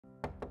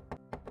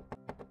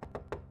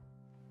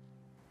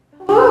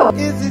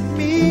Is it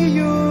me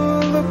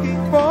you're looking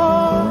for?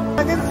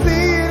 I can see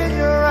it in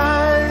your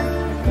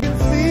eyes, I can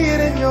see it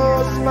in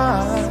your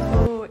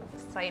smile. So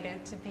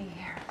excited to be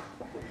here.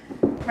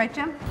 Right,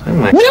 Jim?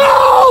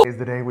 No! Today's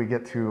the day we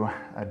get to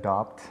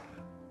adopt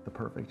the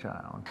perfect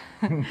child.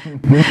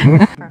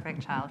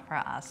 Perfect child for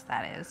us,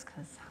 that is,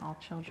 because all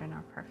children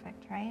are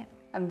perfect, right?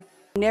 I'm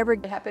never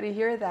happy to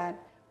hear that.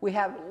 We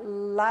have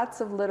lots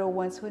of little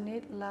ones who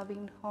need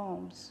loving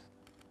homes.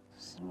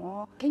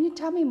 Small. Can you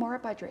tell me more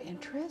about your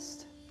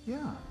interest?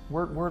 Yeah,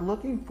 we're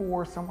looking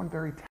for someone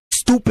very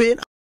stupid.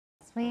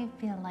 We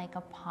feel like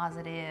a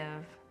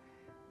positive,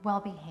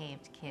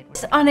 well-behaved kid.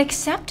 It's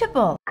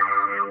unacceptable.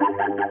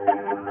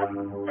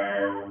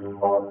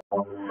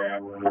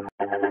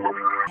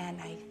 And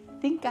I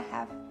think I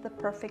have the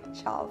perfect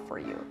child for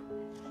you.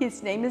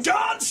 His name is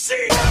John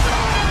C.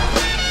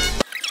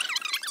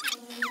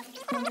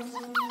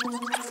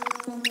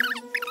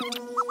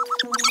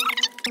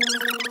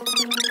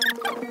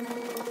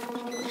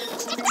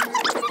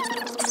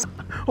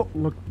 Oh,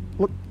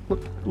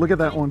 look at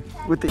that one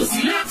with the.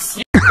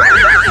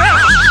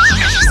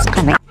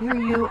 Hear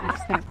you,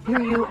 accept.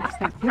 Hear you,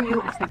 accept. Hear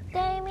you, accept.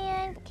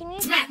 Damien, can you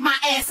Smack my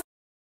ass.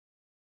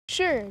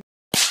 Sure.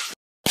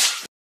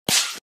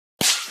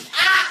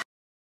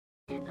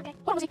 Okay.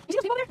 Hold on, you see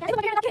those people over there? Yeah, they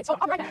look like they're kids. Oh,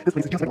 I'll be right back. This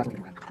place is just like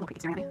last Look, it's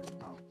staring at me.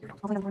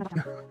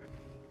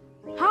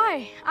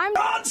 Hi, I'm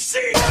John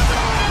C.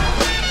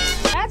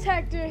 That's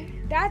Hector,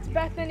 that's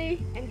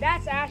Bethany, and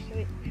that's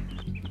Ashley.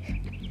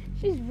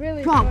 She's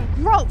really wrong. fun.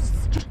 Gross.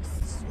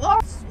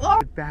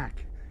 Get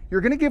back.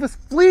 You're gonna give us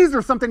fleas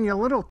or something, you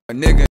little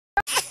Nigga.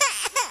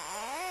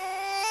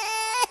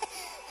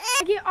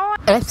 I get all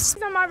F's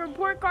on my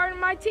report card,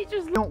 and my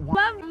teachers Don't want-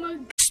 love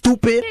me.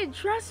 Stupid. Kid,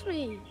 trust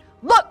me.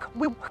 Look,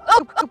 we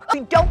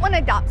don't want to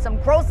adopt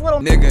some gross little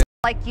Nigga.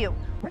 like you.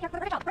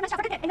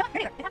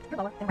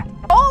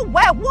 Oh,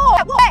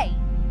 whoa, hey!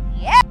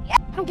 Yeah.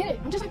 I don't get it.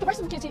 I'm just like the rest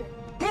of the kids here.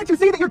 Can't you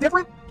see that you're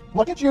different?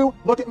 Look at you,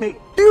 look at me.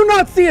 Do you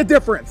not see a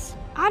difference?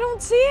 I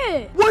don't see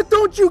it. What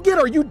don't you get?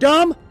 Are you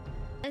dumb?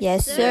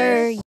 Yes,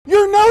 sir.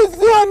 Your nose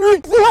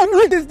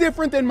is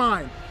different than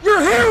mine. Your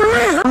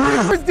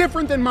hair is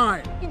different than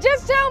mine. You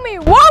just tell me,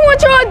 why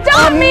won't you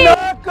adopt me? I'm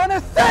not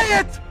gonna say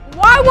it!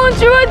 Why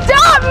won't you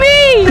adopt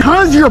me?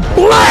 Because you're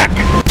black!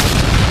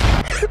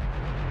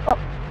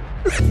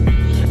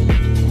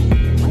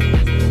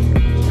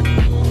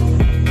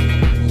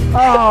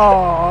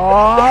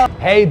 Aww.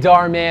 Hey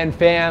Dhar Mann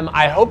fam,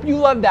 I hope you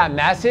love that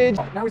message.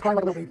 Now he's crying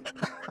like a little baby.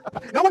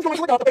 No one's going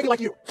to adopt a baby like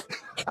you.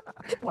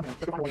 Come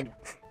on, man.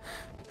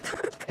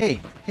 Hey.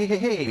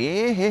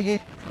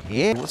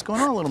 What's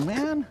going on, little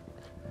man?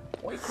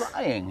 Why are you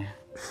crying?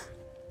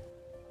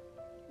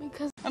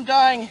 Because I'm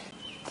dying.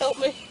 help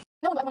me.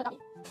 No one will adopt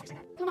me.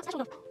 I'm not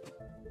special enough.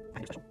 Are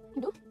you special?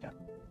 You do? Yeah.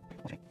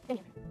 Okay.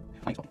 Damien.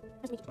 Nice one.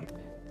 Nice to meet you.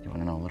 You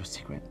want to know a little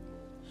secret?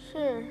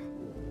 Sure.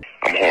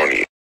 I'm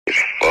horny as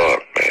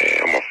fuck,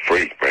 man. I'm a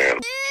freak, man.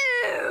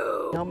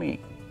 Tell me,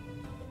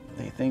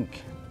 they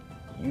think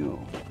you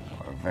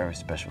are a very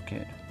special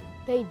kid.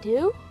 They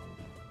do?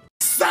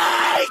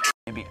 Psych!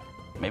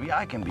 Maybe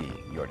I can be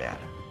your dad.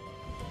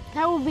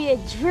 That will be a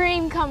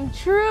dream come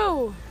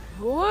true.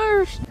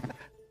 Worst.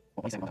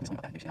 What do you say about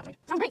that?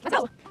 Sounds great. Let's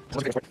go.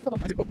 Let's go. I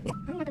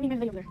don't like that video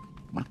over there.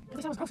 What? They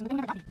said I was gross and they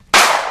never got me.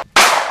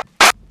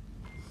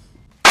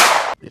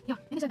 Yeah,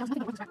 they said I was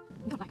nothing but worthless crap.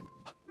 You don't like.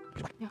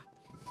 Yeah.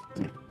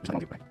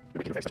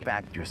 In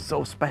fact, you're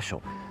so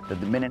special that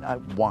the minute I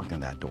walked in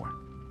that door,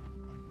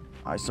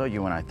 I saw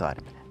you and I thought,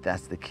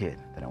 that's the kid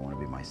that I want to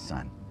be my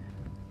son.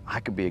 I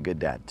could be a good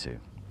dad too.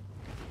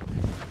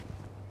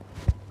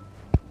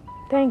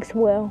 Thanks,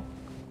 Will.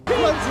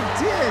 What's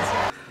it is?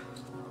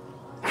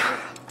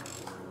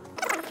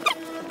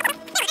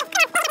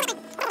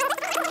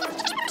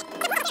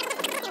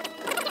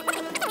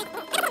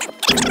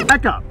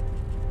 Back up.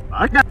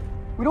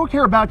 We don't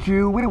care about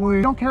you. We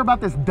don't care about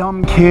this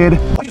dumb kid.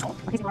 What's wrong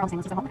with you?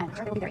 What's going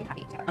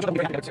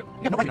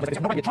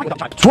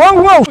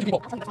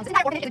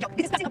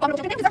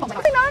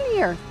on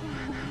here?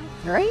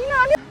 There ain't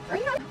none. Is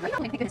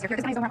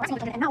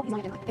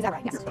that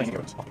right? Yes. That's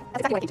exactly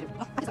what I came to.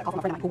 I just got a call from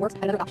a friend of mine who works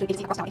at another adoption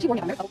agency across town. She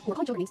warned me about America who are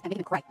calling children names and making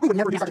them cry. We would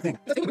never do such a thing.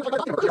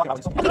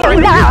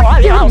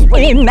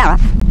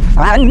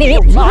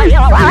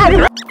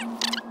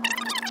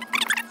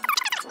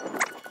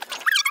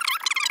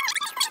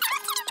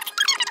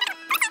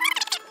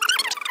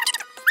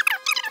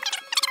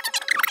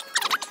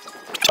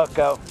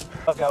 Go.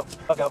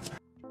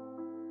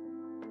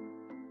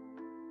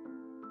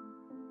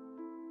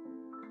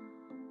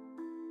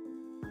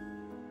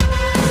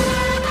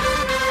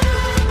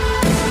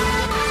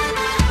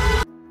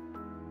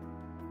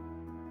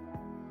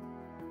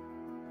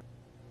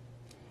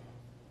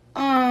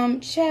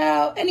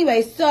 Child.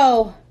 Anyway,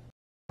 so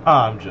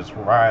I'm just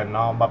riding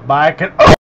on my bike and